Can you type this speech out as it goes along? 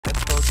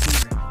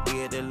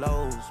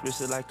lows,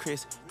 wrist like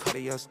Chris,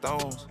 Cartier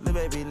stones. Lil'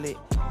 baby lit,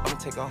 I'ma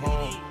take her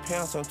home.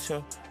 Pounds on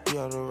Tim, we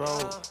on the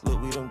road.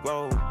 Look, we done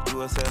grow.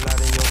 You a sell out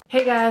in your.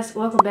 Hey guys,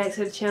 welcome back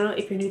to the channel.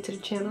 If you're new to the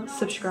channel,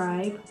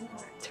 subscribe,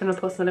 turn on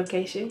post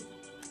notification,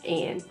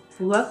 and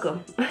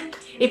welcome.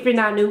 If you're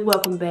not new,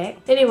 welcome back.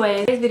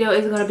 Anyway, this video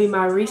is gonna be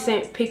my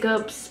recent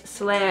pickups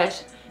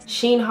slash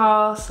Shein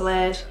haul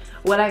slash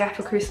what I got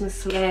for Christmas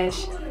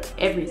slash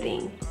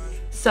everything.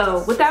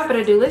 So without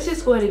further ado, let's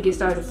just go ahead and get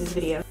started with this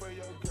video.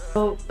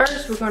 So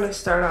first we're gonna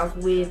start off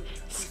with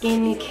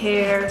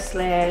skincare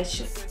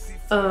slash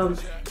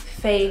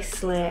face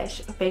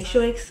slash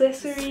facial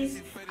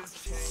accessories.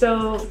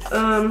 So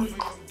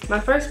my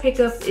first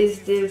pickup is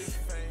this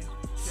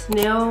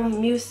snail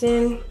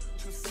mucin,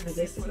 I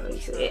guess that's how you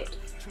say it.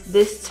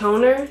 This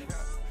toner,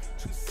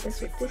 that's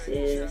what this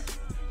is.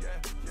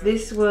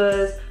 This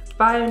was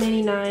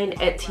 $5.99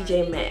 at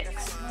TJ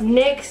Maxx.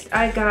 Next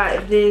I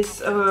got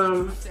this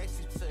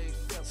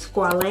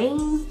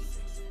squalane,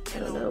 I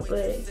don't know,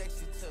 but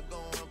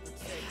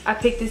I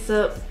picked this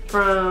up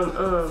from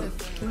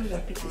where did I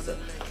pick this up?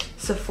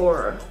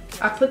 Sephora.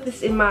 I put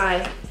this in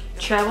my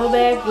travel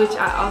bag, which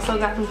I also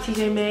got from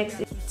TJ Maxx.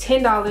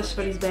 $10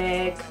 for this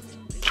bag.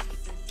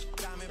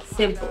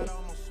 Simple.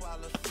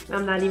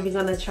 I'm not even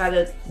gonna try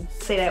to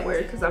say that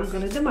word because I'm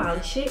gonna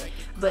demolish it,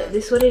 but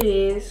this is what it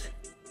is.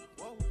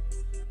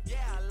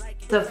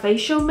 The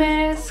facial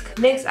mask.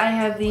 Next I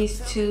have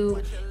these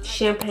two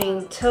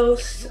champagne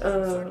toasts.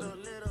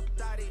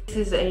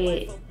 This is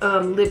a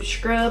lip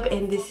scrub,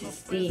 and this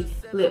is the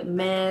lip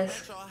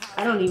mask.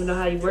 I don't even know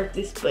how you work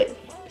this, but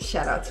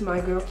shout out to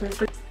my girlfriend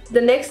for.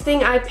 The next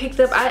thing I picked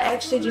up, I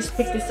actually just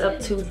picked this up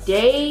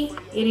today.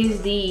 It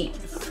is the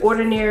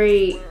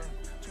Ordinary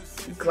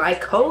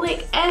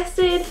glycolic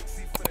acid.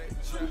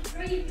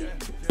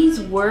 These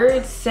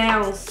words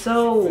sound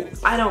so,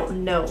 I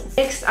don't know.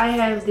 Next I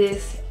have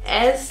this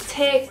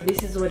Aztec.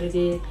 This is what it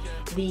is,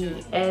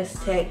 the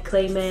Aztec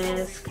clay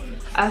mask.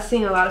 I've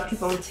seen a lot of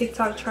people on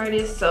TikTok try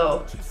this,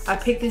 so I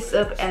picked this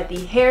up at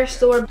the hair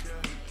store.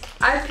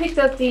 I picked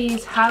up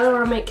these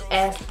hyaluronic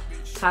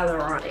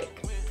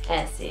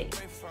acid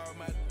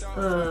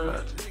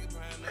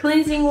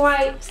cleansing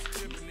wipes.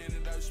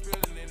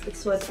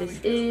 That's what this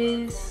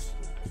is.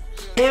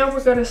 Now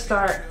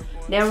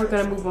we're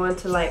gonna move on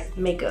to like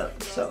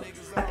makeup. So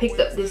I picked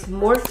up this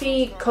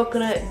Morphe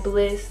Coconut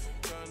Bliss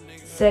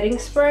setting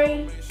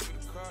spray.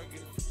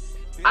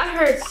 I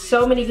heard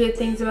so many good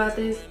things about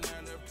this.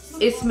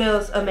 It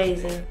smells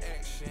amazing.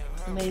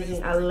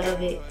 Amazing. I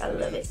love it. I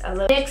love it. I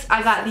love it. Next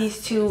I got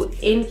these two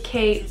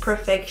NK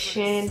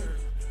Perfection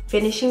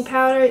finishing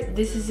powder.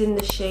 This is in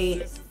the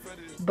shade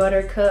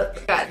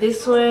Buttercup. Got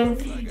this one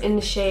in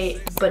the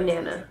shade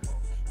Banana.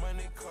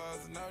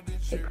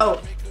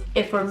 Oh,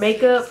 and for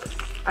makeup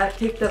I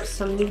picked up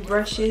some new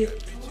brushes.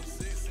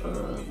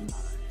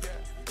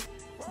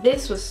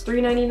 This was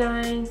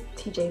 $3.99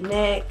 TJ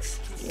Maxx.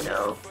 You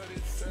know,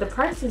 the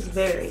prices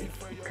vary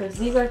because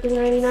these are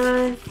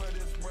 $3.99,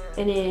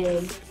 and then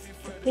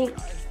I think,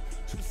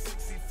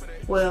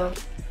 well,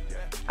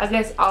 I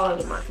guess all of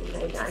them are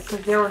 $3.99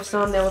 because there were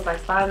some that was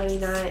like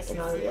 $5.99 and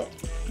all of that,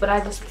 but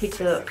I just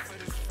picked up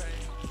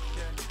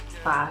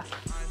 5.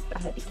 I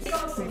had to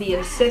get the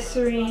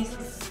accessories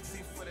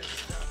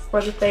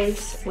for the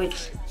face,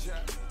 which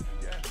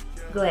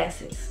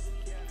glasses.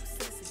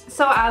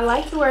 So I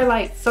like to wear,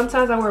 like,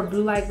 sometimes I wear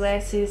blue light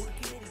glasses.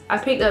 I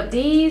picked up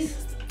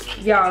these,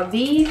 y'all.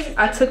 These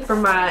I took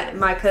from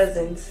my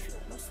cousins,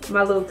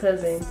 my little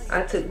cousin.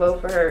 I took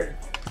both for her,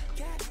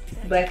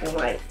 black and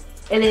white.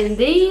 And then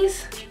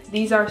these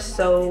are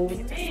so,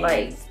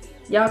 like,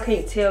 y'all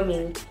can't tell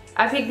me.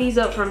 I picked these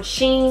up from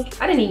Shein.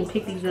 I didn't even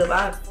pick these up,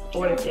 I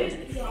ordered them.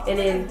 And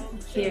then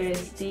here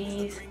is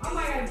these.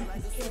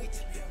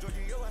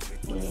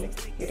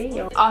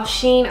 Off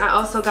Shein, I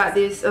also got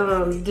this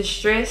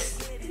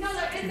distressed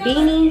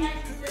beanie.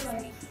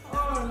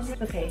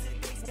 Okay,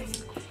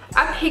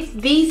 I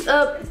picked these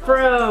up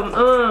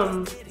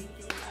from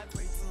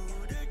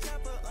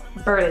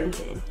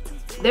Burlington.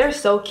 They're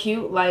so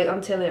cute. Like,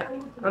 I'm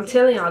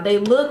telling y'all, they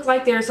look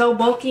like they're so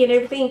bulky and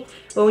everything,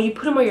 but when you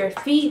put them on your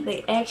feet,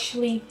 they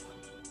actually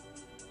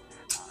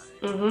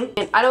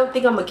and I don't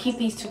think I'm gonna keep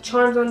these two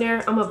charms on there.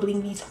 I'm gonna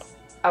bling these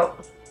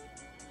out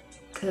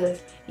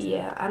because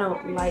yeah, I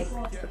don't like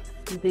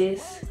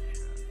this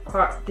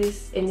part,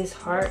 this and this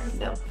heart.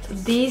 No,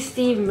 these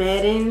Steve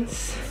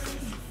Maddens,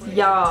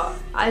 y'all,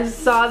 I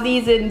saw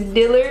these in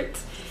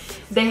Dillard's.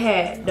 They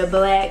had the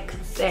black,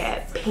 they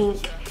had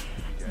pink,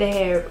 they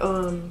had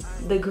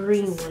the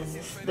green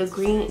ones,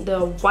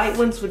 the white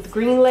ones with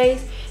green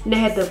lace, and they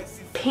had the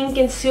pink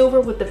and silver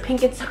with the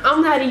pink and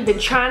I'm not even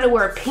trying to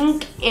wear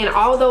pink and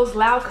all those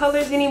loud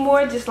colors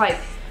anymore, just like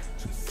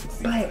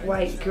black,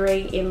 white,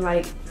 gray, and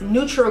like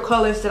neutral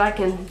colors that I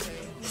can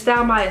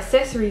style my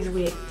accessories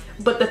with.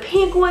 But the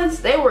pink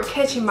ones, they were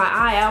catching my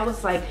eye. I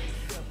was like,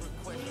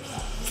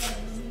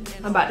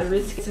 I'm about to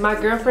risk it. My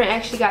girlfriend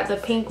actually got the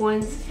pink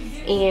ones,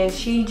 and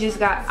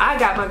I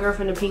got my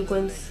girlfriend the pink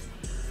ones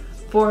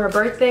for her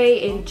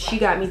birthday, and she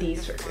got me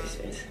these for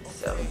Christmas.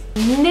 So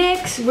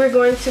next we're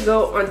going to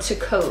go on to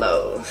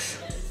clothes.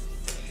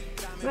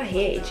 My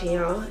hair itching,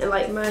 y'all, and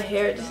like my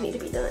hair just need to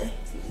be done.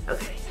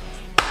 Okay.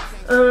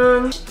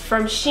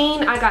 From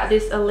Shein I got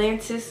this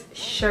Atlantis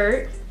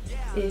shirt.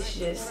 It's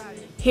just,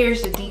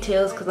 here's the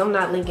details because I'm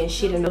not linking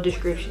shit in no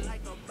description.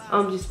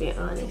 I'm just being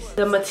honest.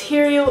 The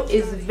material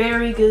is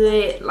very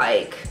good.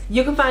 Like,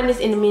 you can find this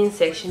in the men's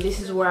section. This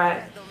is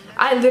where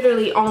I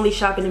literally only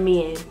shop in the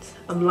men's.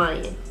 I'm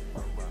lying.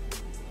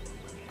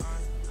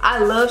 I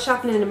love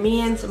shopping in the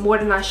men's more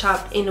than I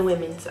shop in the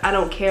women's. I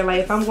don't care. Like,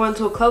 if I'm going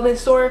to a clothing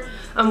store,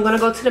 I'm gonna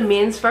go to the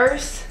men's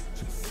first.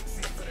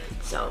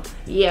 So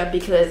yeah,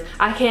 because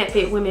I can't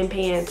fit women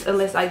pants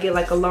unless I get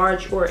like a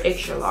large or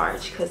extra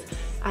large, because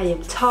I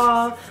am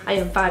tall, I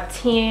am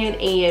 5'10",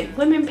 and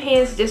women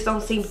pants just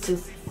don't seem to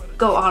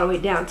go all the way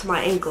down to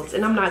my ankles,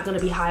 and I'm not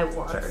gonna be high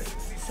water.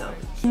 So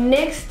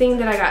next thing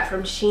that I got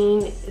from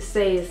Shein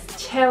says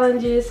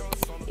challenges.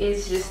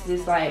 Is just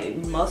this like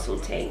muscle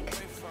tank.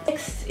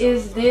 Next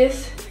is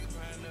this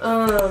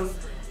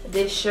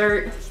this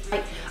shirt,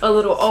 like a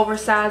little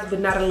oversized but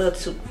not a little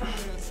too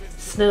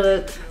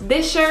snug.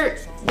 This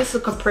shirt, this is a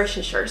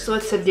compression shirt, so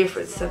it's a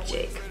different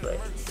subject, but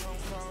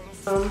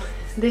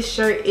this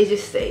shirt, it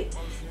just say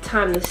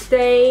time to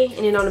stay,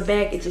 and then on the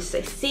back it just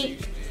say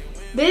seek.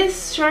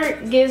 This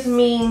shirt gives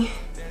me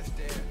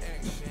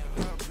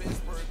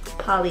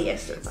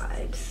polyester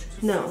vibes.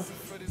 No,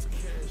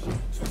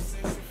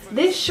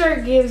 this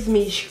shirt gives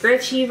me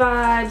stretchy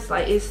vibes.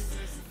 Like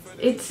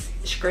it's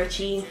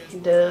stretchy,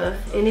 duh,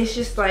 and it's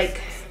just like,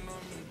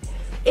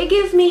 it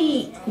gives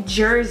me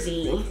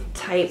jersey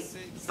type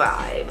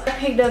vibe. I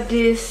picked up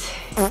this,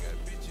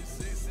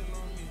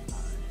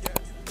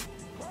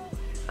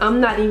 I'm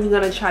not even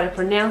gonna try to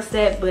pronounce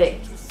that, but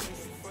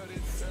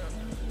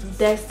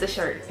that's the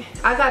shirt.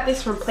 I got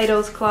this from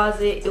Plato's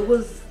Closet. It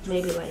was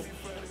maybe like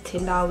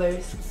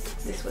 $10.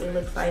 This is what it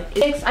looks like.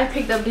 Next, I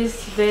picked up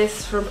this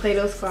vest from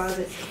Plato's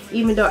Closet,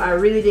 even though I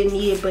really didn't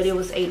need it, but it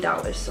was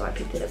 $8, so I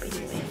picked it up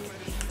anyway.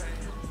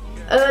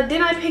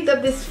 Then I picked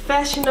up this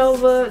Fashion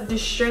Nova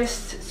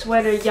distressed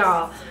sweater.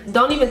 Y'all,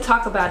 don't even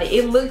talk about it.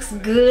 It looks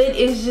good.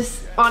 It's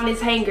just on this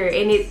hanger,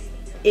 and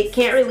it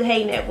can't really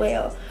hang that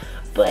well.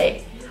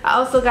 But I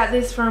also got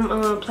this from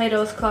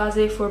Plato's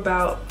Closet for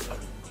about,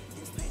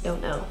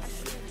 don't know.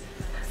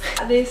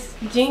 This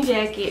jean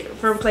jacket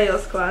from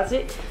Plato's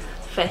Closet,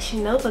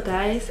 Fashion Nova,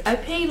 guys. I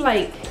paid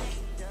like,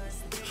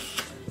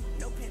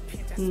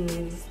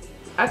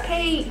 I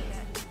paid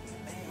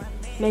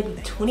maybe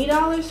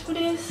 $20 for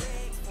this.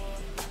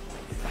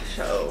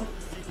 So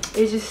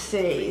it just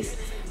says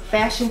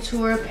Fashion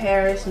Tour,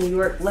 Paris, New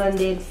York,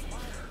 London,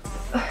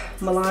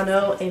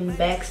 Milano, and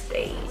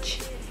backstage.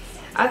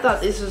 I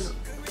thought this was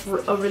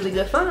a really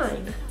good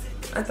find.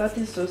 I thought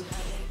this was,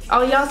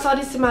 oh, y'all saw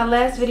this in my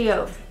last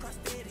video.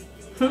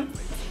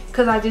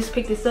 Cause I just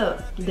picked this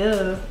up,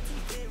 duh.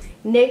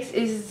 Next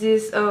is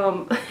this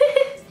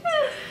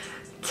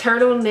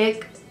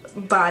turtleneck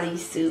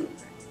bodysuit.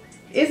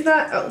 It's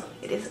not, oh,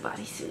 it is a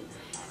bodysuit.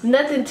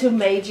 Nothing too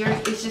major,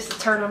 it's just a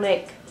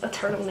turtleneck.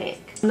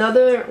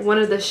 Another one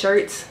of the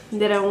shirts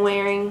that I'm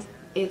wearing,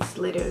 it's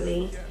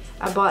literally,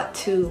 I bought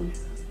two,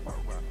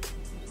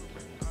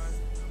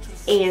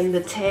 and the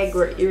tag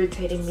were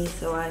irritating me,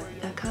 so I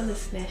kind of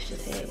snatched the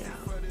tag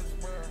out.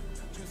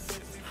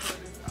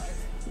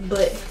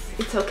 But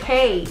it's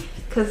okay,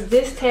 because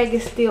this tag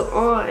is still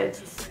on.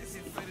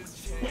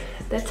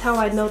 That's how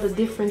I know the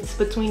difference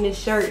between this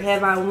shirt.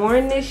 Have I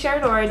worn this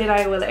shirt, or did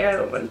I wear the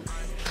other one?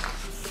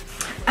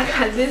 I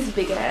got this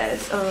big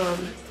ass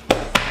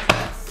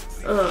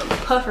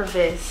puffer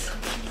vest.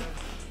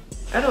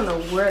 I don't know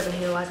where the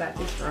hell I got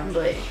this from,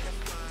 but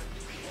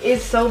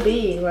it's so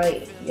big,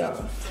 like,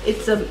 y'all.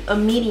 It's a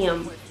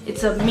medium.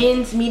 It's a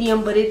men's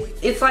medium, but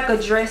it's like a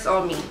dress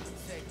on me.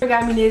 She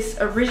got me this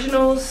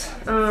Originals,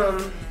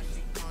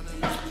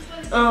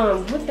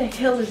 what the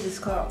hell is this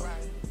called?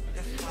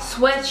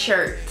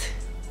 Sweatshirt.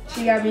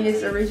 She got me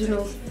this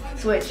Originals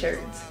sweatshirt.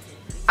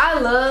 I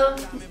love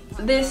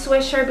this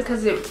sweatshirt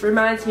because it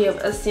reminds me of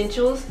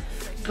Essentials,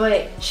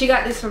 but she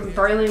got this from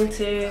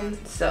Burlington,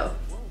 so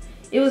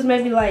it was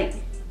maybe like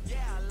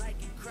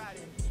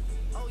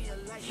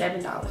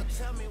 $7.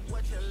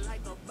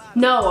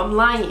 No, I'm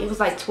lying, it was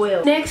like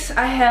 $12. Next,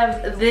 I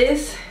have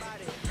this.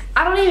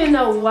 I don't even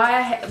know why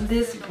I have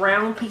this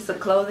brown piece of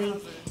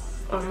clothing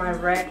on my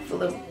rack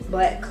full of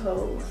black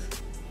clothes,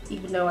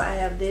 even though I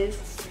have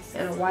this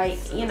and a white,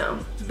 you know,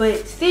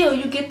 but still,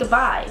 you get the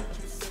vibe.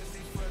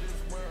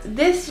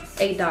 This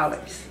 $8.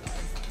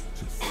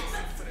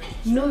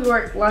 New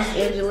York, Los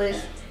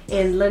Angeles,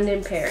 and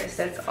London, Paris.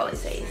 That's all it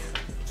says.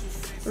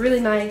 Really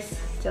nice,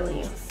 I'm telling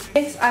you.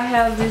 Next, I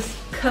have this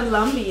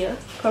Columbia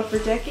puffer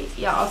jacket.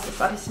 Y'all also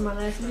saw this in my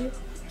last video.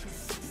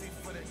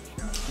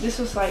 This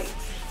was like,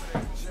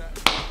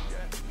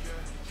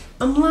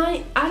 I'm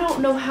lying, I don't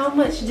know how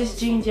much this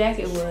jean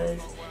jacket was,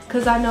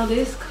 because I know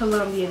this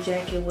Columbia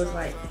jacket was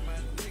like,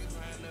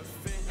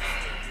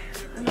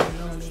 I don't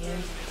know, man.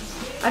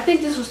 I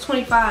think this was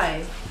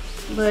 $25,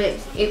 but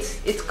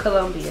it's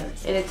Columbia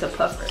and it's a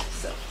puffer,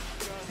 so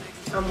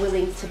I'm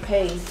willing to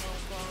pay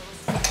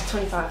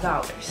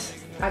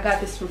 $25. I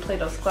got this from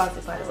Plato's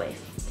Closet, by the way.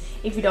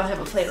 If you don't have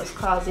a Plato's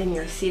Closet in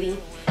your city,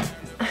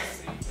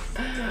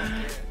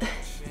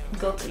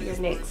 go to your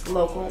next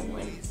local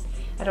one.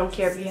 I don't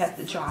care if you have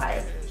to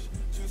drive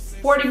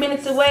 40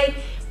 minutes away.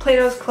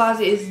 Plato's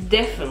Closet is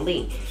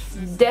definitely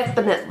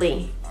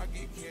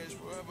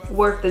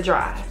worth the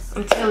drive.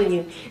 I'm telling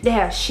you, they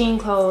have Shein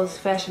clothes,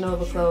 Fashion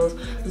Nova clothes,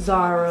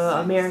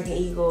 Zara, American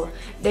Eagle.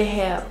 They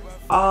have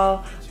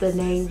all the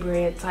name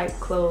brand type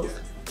clothes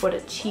for the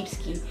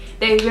cheapskate.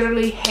 They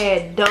literally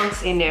had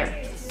Dunks in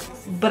there,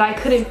 but I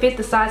couldn't fit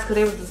the size because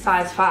it was a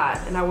size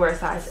 5 and I wear a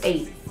size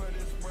 8.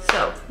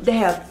 So they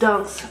have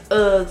Dunks,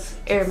 Uggs,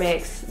 Air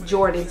Max,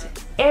 Jordans,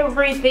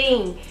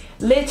 everything.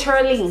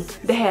 Literally,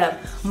 they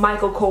have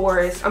Michael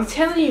Kors. I'm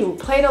telling you,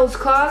 Plato's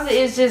Closet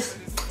is just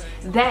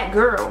that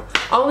girl.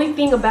 Only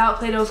thing about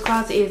Plato's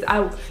Closet is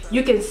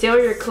you can sell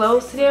your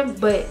clothes to them,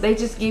 but they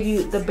just give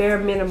you the bare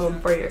minimum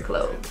for your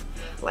clothes.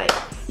 Like,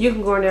 you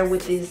can go in there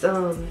with this,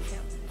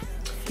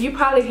 you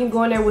probably can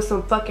go in there with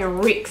some fucking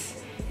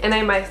Ricks and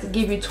they might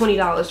give you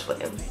 $20 for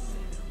them.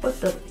 What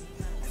the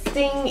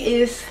thing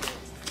is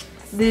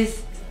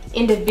this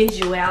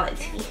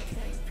individuality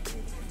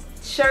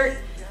shirt?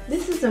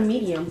 This is a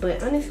medium,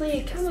 but honestly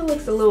it kind of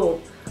looks a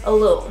little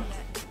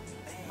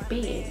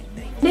big.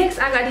 Next,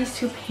 I got these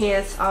 2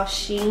 pants off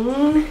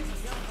Shein.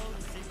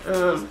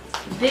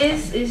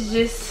 This is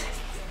just,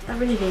 I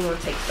really didn't want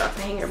to take this off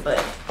the hanger,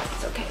 but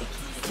it's okay.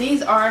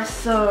 These are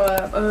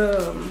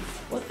some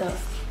what the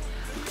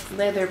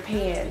leather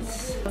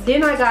pants.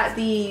 Then I got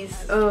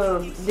these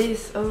what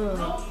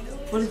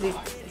is it?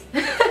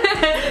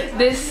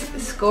 This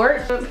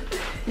skirt.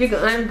 You can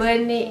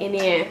unbutton it and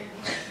then,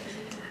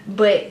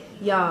 but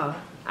y'all,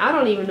 I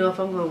don't even know if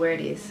I'm gonna wear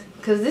this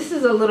because this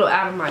is a little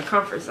out of my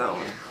comfort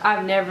zone.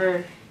 I've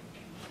never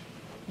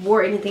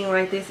wore anything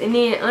like this, and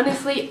then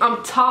honestly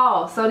I'm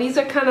tall, so these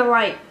are kind of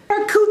like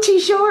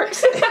coochie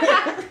shorts.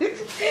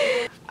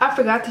 I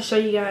forgot to show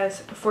you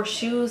guys, for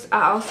shoes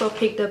I also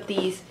picked up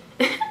these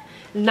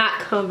not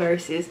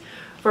Converses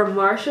from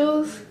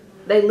Marshalls.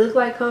 They look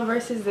like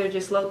Converses, they're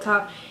just low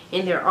top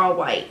and they're all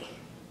white.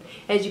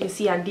 As you can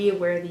see, I did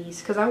wear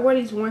these because I wore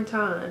these one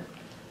time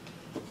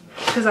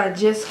because I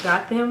just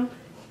got them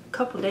a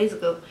couple days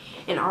ago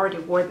and already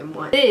wore them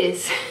once.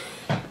 This,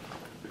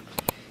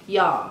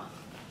 y'all,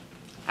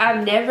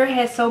 I've never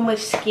had so much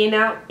skin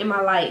out in my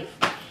life.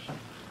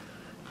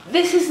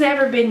 This has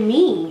never been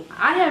me.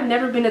 I have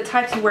never been the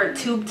type to wear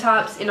tube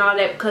tops and all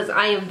that because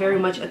I am very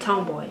much a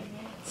tomboy.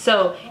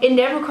 So it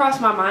never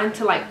crossed my mind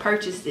to like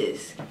purchase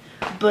this.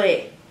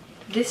 But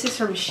this is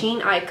from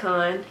Shein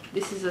Icon.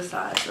 This is a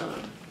size,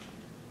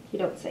 you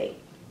don't say.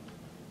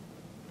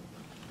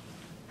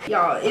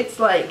 Y'all, it's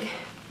like,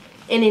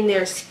 and then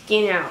there's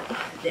skin out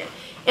there.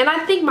 And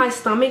I think my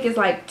stomach is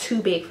like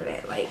too big for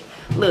that. Like,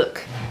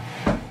 look.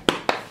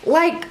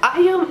 Like,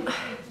 I'm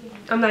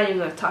not even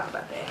gonna talk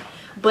about that.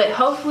 But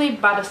hopefully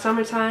by the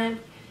summertime,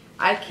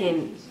 I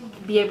can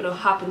be able to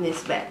hop in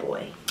this bad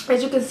boy.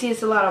 As you can see,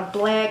 it's a lot of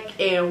black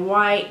and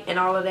white and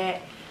all of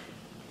that.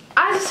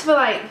 I just feel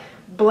like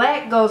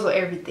black goes with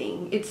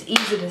everything. It's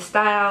easy to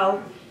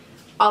style,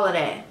 all of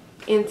that.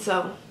 And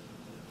so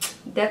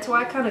that's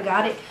why I kind of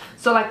got it.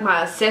 So like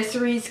my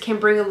accessories can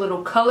bring a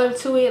little color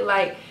to it.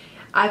 Like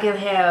I can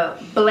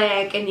have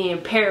black and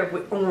then pair it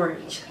with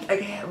orange. I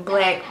can have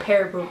black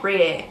paired with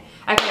red.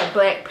 I can have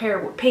black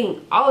paired with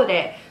pink. All of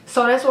that.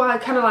 So that's why I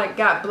kind of like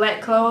got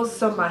black clothes.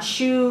 So my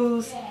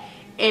shoes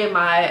and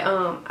my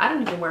I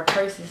don't even wear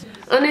purses.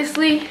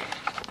 Honestly,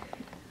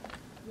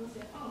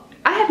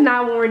 I have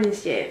not worn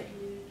this yet.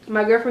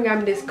 My girlfriend got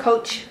me this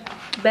Coach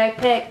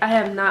backpack. I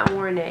have not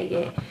worn that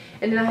yet.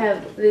 And then I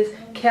have this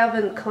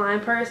Calvin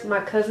Klein purse. My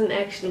cousin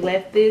actually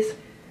left this.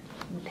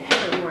 I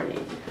haven't worn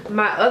it.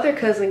 My other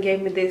cousin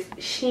gave me this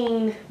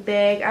Shein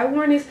bag. I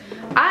worn this.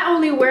 I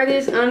only wear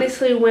this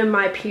honestly when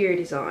my period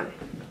is on.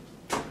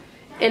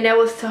 And that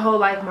was to hold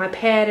like my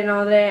pad and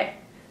all that.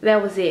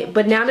 That was it.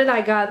 But now that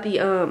I got the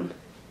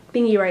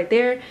thingy right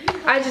there,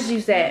 I just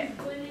use that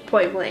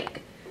point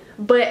blank.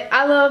 But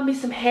I love me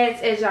some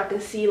hats, as y'all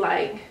can see.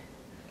 Like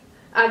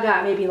I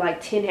got maybe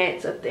like 10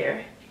 hats up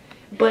there.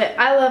 But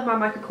I love my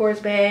Michael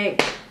Kors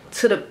bag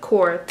to the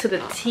core, to the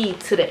T,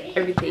 to the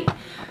everything.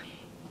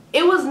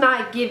 It was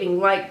not giving.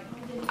 Like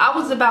I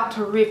was about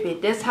to rip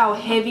it. That's how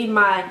heavy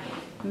my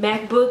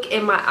MacBook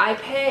and my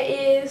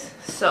iPad is.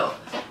 So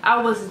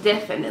I was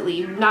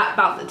definitely not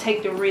about to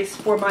take the risk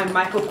for my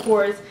Michael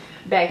Kors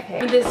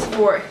backpack. This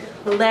for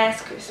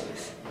last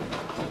Christmas,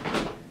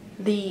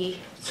 the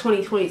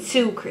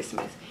 2022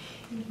 Christmas.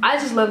 I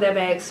just love that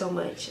bag so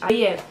much.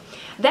 Yeah,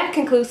 that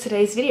concludes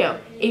today's video.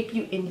 If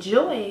you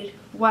enjoyed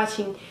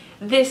watching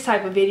this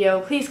type of video,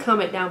 please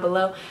comment down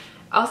below.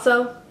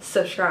 Also,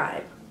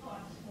 subscribe.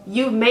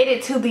 You've made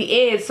it to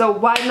the end, so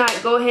why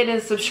not go ahead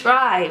and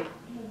subscribe?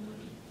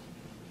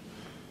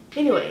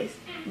 Anyways,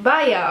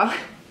 bye y'all.